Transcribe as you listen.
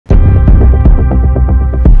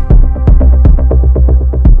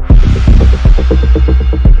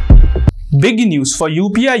Big news for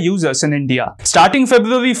UPI users in India. Starting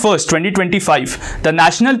February 1st, 2025, the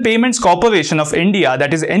National Payments Corporation of India,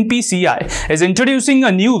 that is NPCI, is introducing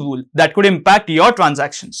a new rule that could impact your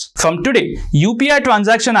transactions. From today, UPI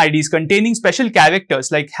transaction IDs containing special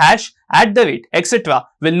characters like hash, etc.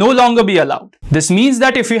 will no longer be allowed. This means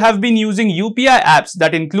that if you have been using UPI apps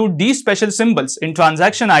that include these special symbols in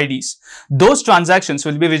transaction IDs, those transactions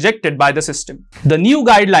will be rejected by the system. The new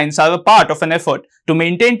guidelines are a part of an effort to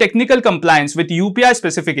maintain technical compliance with UPI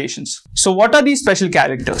specifications. So what are these special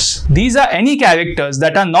characters? These are any characters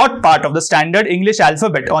that are not part of the standard English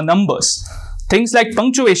alphabet or numbers. Things like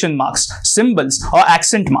punctuation marks, symbols, or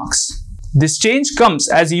accent marks. This change comes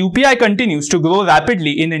as UPI continues to grow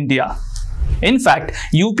rapidly in India. In fact,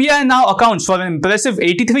 UPI now accounts for an impressive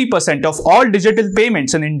 83% of all digital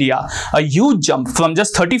payments in India, a huge jump from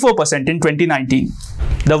just 34% in 2019.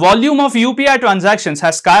 The volume of UPI transactions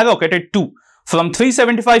has skyrocketed too, from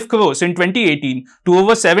 375 crores in 2018 to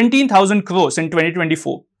over 17,000 crores in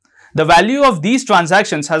 2024. The value of these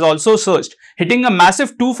transactions has also surged, hitting a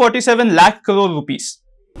massive 247 lakh crore rupees.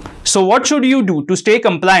 So what should you do to stay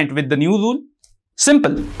compliant with the new rule?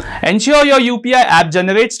 Simple. Ensure your UPI app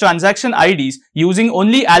generates transaction IDs using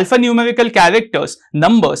only alphanumerical characters,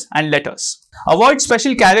 numbers, and letters. Avoid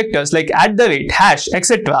special characters like @,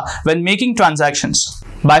 etc. when making transactions.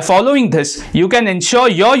 By following this, you can ensure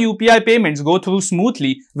your UPI payments go through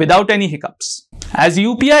smoothly without any hiccups. As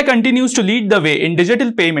UPI continues to lead the way in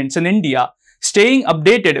digital payments in India, staying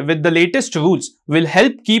updated with the latest rules will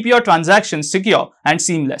help keep your transactions secure and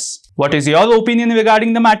seamless. What is your opinion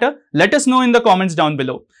regarding the matter? Let us know in the comments down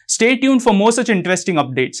below. Stay tuned for more such interesting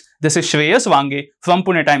updates. This is Shreyas Wange from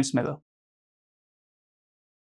Pune Times Mirror.